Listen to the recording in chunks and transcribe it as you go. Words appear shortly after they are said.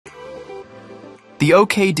The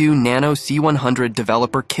OKdo Nano C100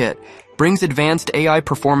 Developer Kit brings advanced AI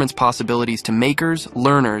performance possibilities to makers,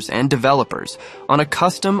 learners, and developers on a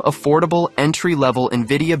custom, affordable, entry-level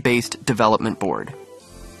NVIDIA-based development board.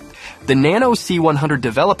 The Nano C100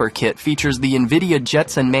 Developer Kit features the NVIDIA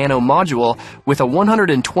Jetson Nano module with a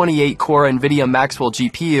 128-core NVIDIA Maxwell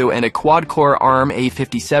GPU and a quad-core ARM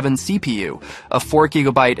A57 CPU, a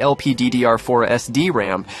 4GB LPDDR4 SD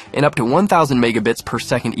RAM, and up to 1000 megabits per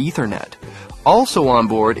second Ethernet. Also on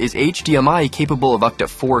board is HDMI capable of up to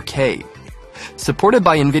 4K. Supported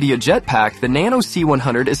by NVIDIA Jetpack, the Nano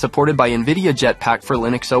C100 is supported by NVIDIA Jetpack for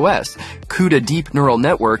Linux OS, CUDA Deep Neural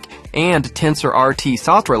Network, and TensorRT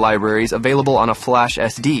software libraries available on a Flash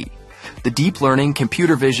SD. The deep learning,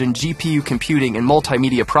 computer vision, GPU computing, and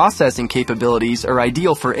multimedia processing capabilities are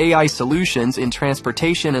ideal for AI solutions in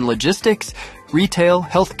transportation and logistics, retail,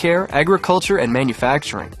 healthcare, agriculture, and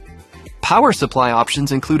manufacturing. Power supply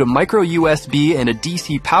options include a micro USB and a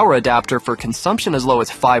DC power adapter for consumption as low as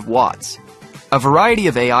 5 watts. A variety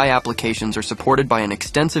of AI applications are supported by an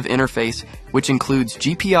extensive interface which includes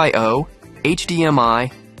GPIO, HDMI,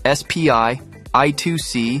 SPI,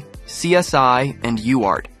 I2C, CSI, and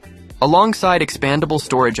UART, alongside expandable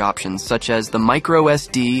storage options such as the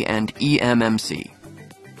microSD and eMMC.